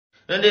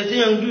When they see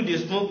Young Duu, they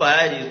smoke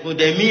parade, they smoke.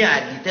 They me,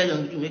 I tell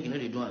Young Duu, make you know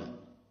they do them.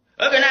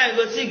 Okay, now you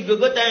go sick, you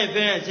go tell your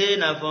parents, say,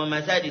 now from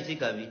my side, they sick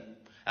of it.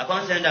 I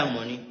can't send them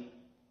money.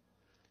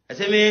 I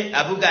say, me,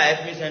 Abuga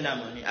help me send them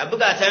money.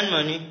 Abuga send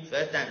money,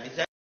 first time.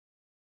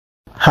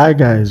 Hi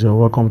guys, you're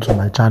welcome to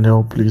my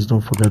channel. Please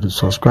don't forget to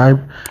subscribe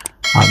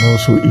and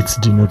also hit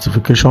the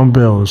notification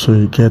bell so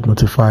you get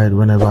notified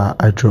whenever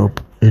I drop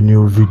a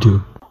new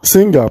video.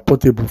 Singer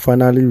Portable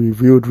finally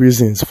revealed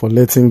reasons for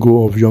letting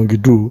go of Young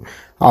Duu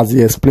as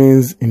he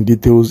explains in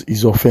details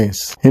his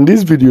offense. In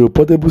this video,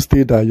 Portable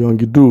stated that Young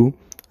Duu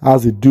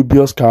has a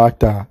dubious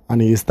character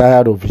and he is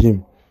tired of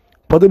him.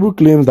 Portable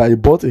claims that he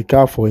bought a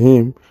car for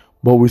him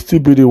but will still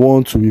be the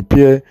one to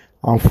repair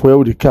and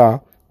fuel the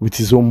car with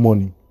his own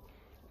money.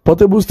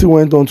 Portable still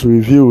went on to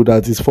reveal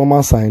that his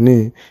former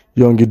Signee,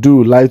 Young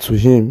Duu, lied to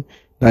him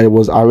that he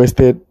was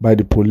arrested by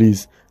the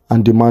police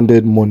and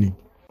demanded money.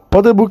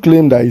 Portable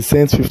claimed that he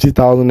sent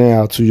 50,000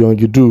 naira to Young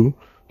Duu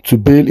to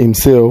bail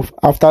himself.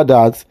 After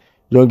that,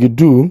 Young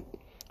Duu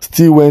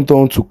still went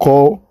on to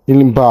call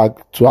him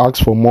back to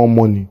ask for more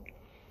money.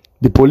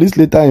 The police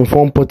later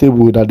informed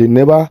Portable that they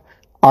never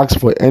asked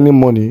for any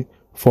money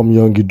from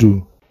Young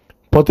Duu.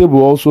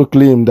 Portable also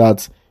claimed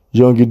that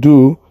Young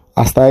Duu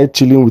has started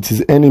chilling with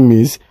his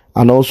enemies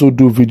and also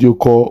do video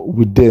call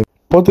with them.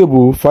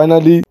 Portable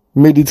finally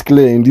made it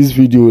clear in this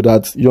video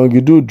that Young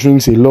Duu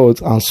drinks a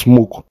lot and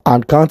smoke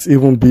and can't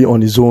even be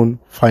on his own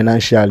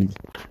financially.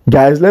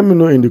 Guys, let me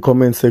know in the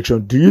comment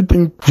section, do you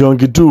think Young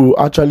Duu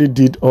actually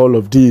did all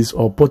of this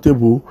or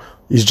Portable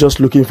is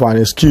just looking for an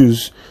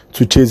excuse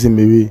to chase him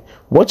away?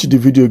 Watch the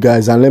video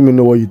guys and let me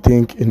know what you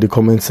think in the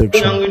comment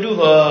section. Young Duu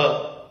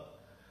for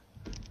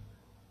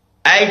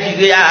I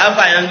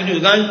find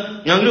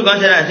Young Duu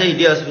can't say he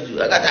did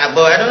hospital. I got that,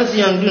 but I don't see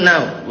Young Duu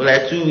now for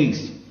like 2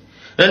 weeks.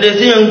 When they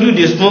see Young Duu,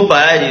 they smoke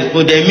parade, they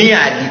smoke. They me,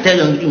 I tell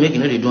Young Duu, make you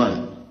know they do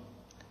them.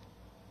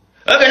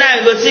 Okay, now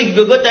you go sick,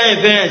 you go tell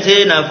your parents,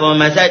 say, now from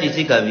my side, they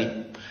sick of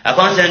it. I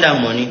can't send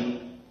them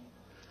money.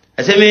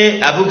 I say,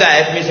 me, Abuga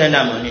help me send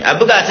them money.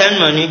 Abuga send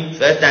money,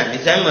 first time.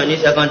 He send money,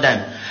 second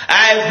time.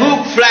 I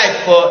book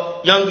flight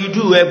for Young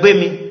Duu, egbe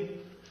me.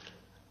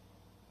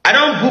 I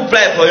don't book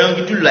flight for Young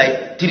Duu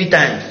like 3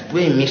 times.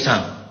 When you miss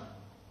him.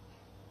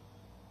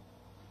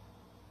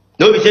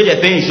 No, we say they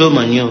paying show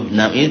money.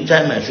 Now,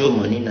 anytime I show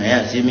money, now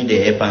I see me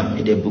they help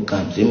him, they book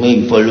him. Say me,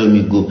 you follow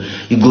me, go.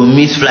 You go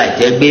miss flight.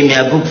 Egbe me,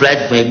 I book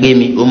flight for egbe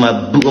me. Oh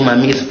my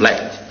miss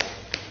flight.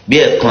 Be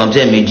a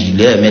concert me,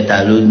 delay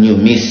metal, you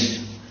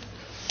miss.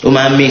 Oh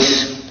my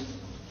miss.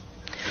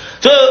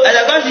 So, as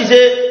I come to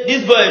say,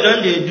 this boy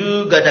don't they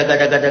do gata.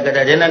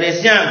 Then I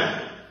see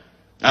him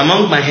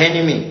among my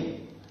enemy.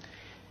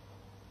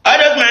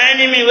 Others my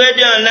enemy where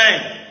they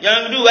online.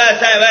 Young Duu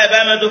outside, why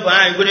buy motor for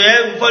hand? Go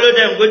to follow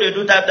them, go to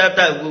do tap.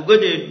 Go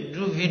to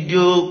do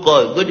video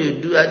call, go to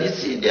do, I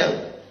see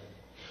them.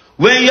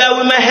 When you are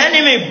with my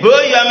enemy, bro,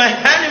 you are my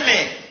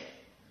enemy.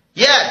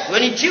 Yes,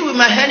 when you chill with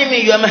my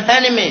enemy, you are my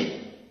enemy.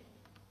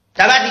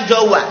 Tabati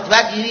Jowa,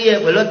 Tabati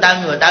here, for lot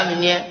time or time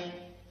in here.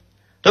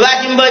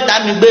 Tabati boy,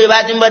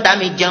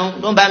 time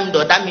jump, don't buy me,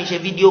 time share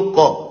video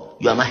call.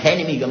 You are my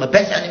enemy, you are my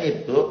best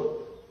enemy, bro.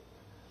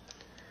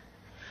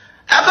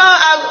 I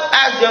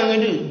ask Young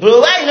Duu,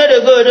 bro, why you know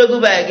they go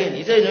buy again?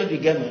 He said you know if you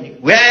get money.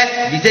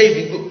 Where? He said if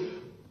you go.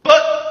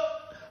 But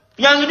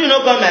Young Duu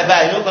no come my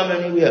buy, no come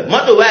anywhere.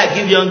 Motor why I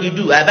give Young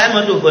Duu, I buy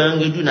motor for Young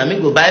Duu, now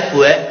me go buy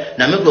fuel,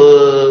 now me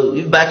go,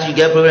 if battery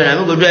get problem, now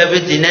me go do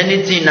everything,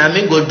 anything, now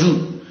me go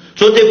do.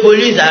 So the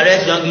police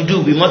arrest Young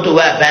Duu, with motor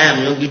why I buy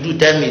him, Young Duu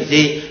tell me,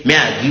 say, may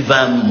I give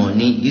him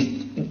money.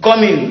 He call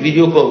me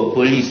video call with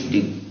police.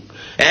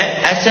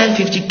 I sent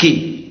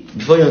 50K.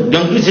 Before Young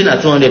Duu say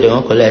na 200 they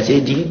won't collect. I say,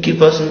 did you keep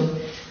person?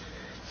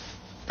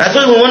 I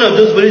told him one of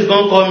those police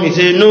gonna call me,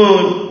 say,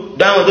 no,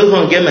 that one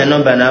don't get my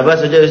number now. But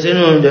I say,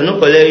 no, they don't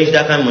collect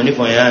that kind of money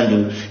from your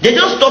hand. They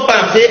just stop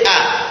and say,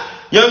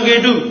 Young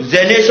Duu,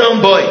 the nation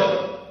boy.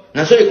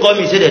 Now so they call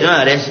me, say they don't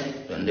arrest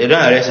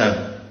him.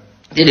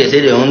 They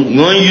say they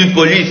want you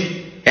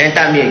police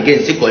enter me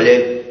again, say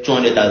collect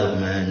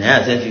 200,000 man.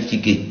 Now I send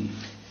 50K.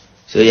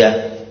 So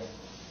yeah.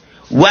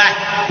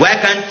 Why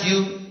can't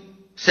you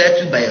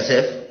settle by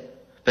yourself?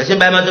 Person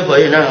buy motor for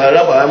you now,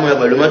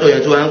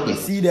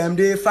 see them,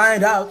 they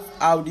find out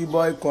how the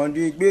boy can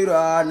do it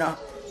better now.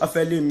 I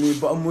fell in me,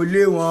 but I'm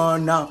only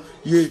one now.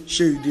 Yeah,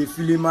 she they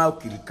feel him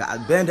out, I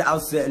bend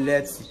outside,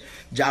 let's see.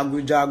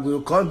 Jago,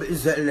 come be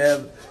set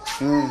level.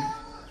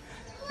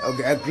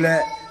 Okay,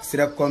 clear.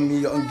 Say, come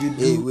me, Young Duu.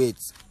 Hey, wait,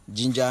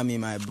 ginger me,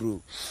 my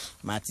bro.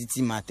 Ma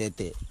titi, ma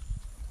tete.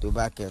 To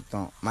ba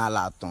keton, ma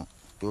laton.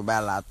 To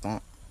ba laton,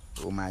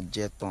 o ma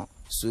jeton.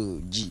 So,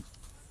 G.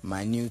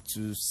 My new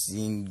 2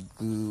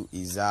 single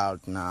is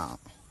out now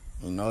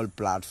in all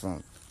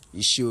platforms.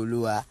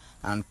 Isholua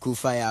and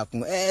Kufaya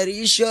kun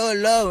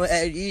Erisholo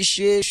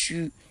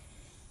Erishu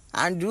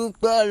and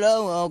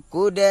Dukolo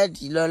coded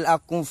Ilola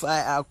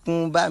Kunfaya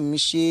kun ba mi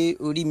se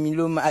ori mi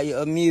lo ma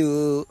yo mi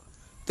o.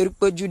 Tori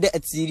poju de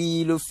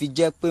tiri lo fi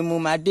je pe mo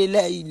ma de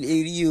le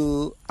ileri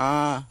o.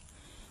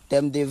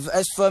 Them the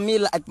verse for me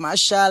like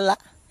mashallah.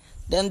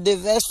 Them the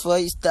verse for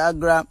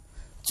Instagram.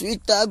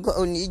 Twitter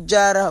go ni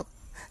jara.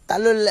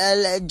 Talo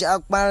lele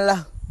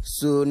jakpanla.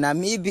 So na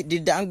me be the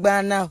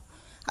dangba now.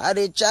 I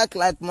dey check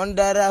like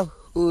Mandara.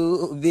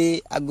 Oh,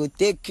 be I go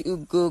take you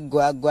go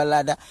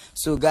Guagualada.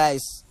 So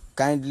guys,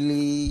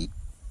 kindly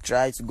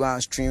try to go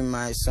and stream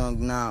my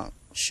song now.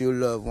 Show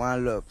love,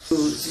 one love.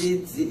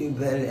 Titi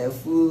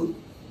belefu.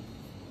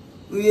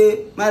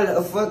 We my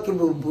love fuck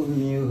bobo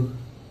you.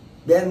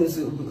 Them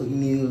so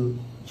new.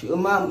 Your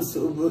mom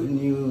so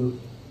new.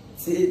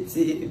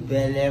 Titi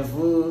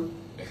belefu.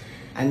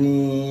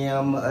 Ani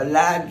am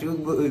aladu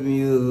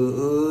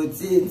you.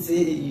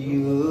 Titi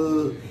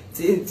you.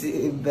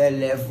 Titi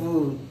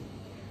belefu.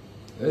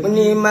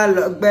 Uni my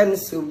love ben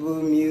so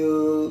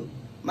you.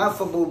 Thanks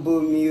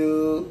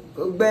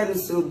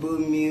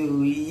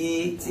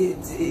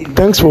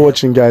for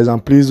watching, guys,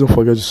 and please don't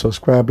forget to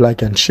subscribe,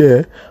 like and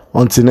share.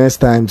 Until next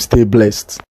time, stay blessed.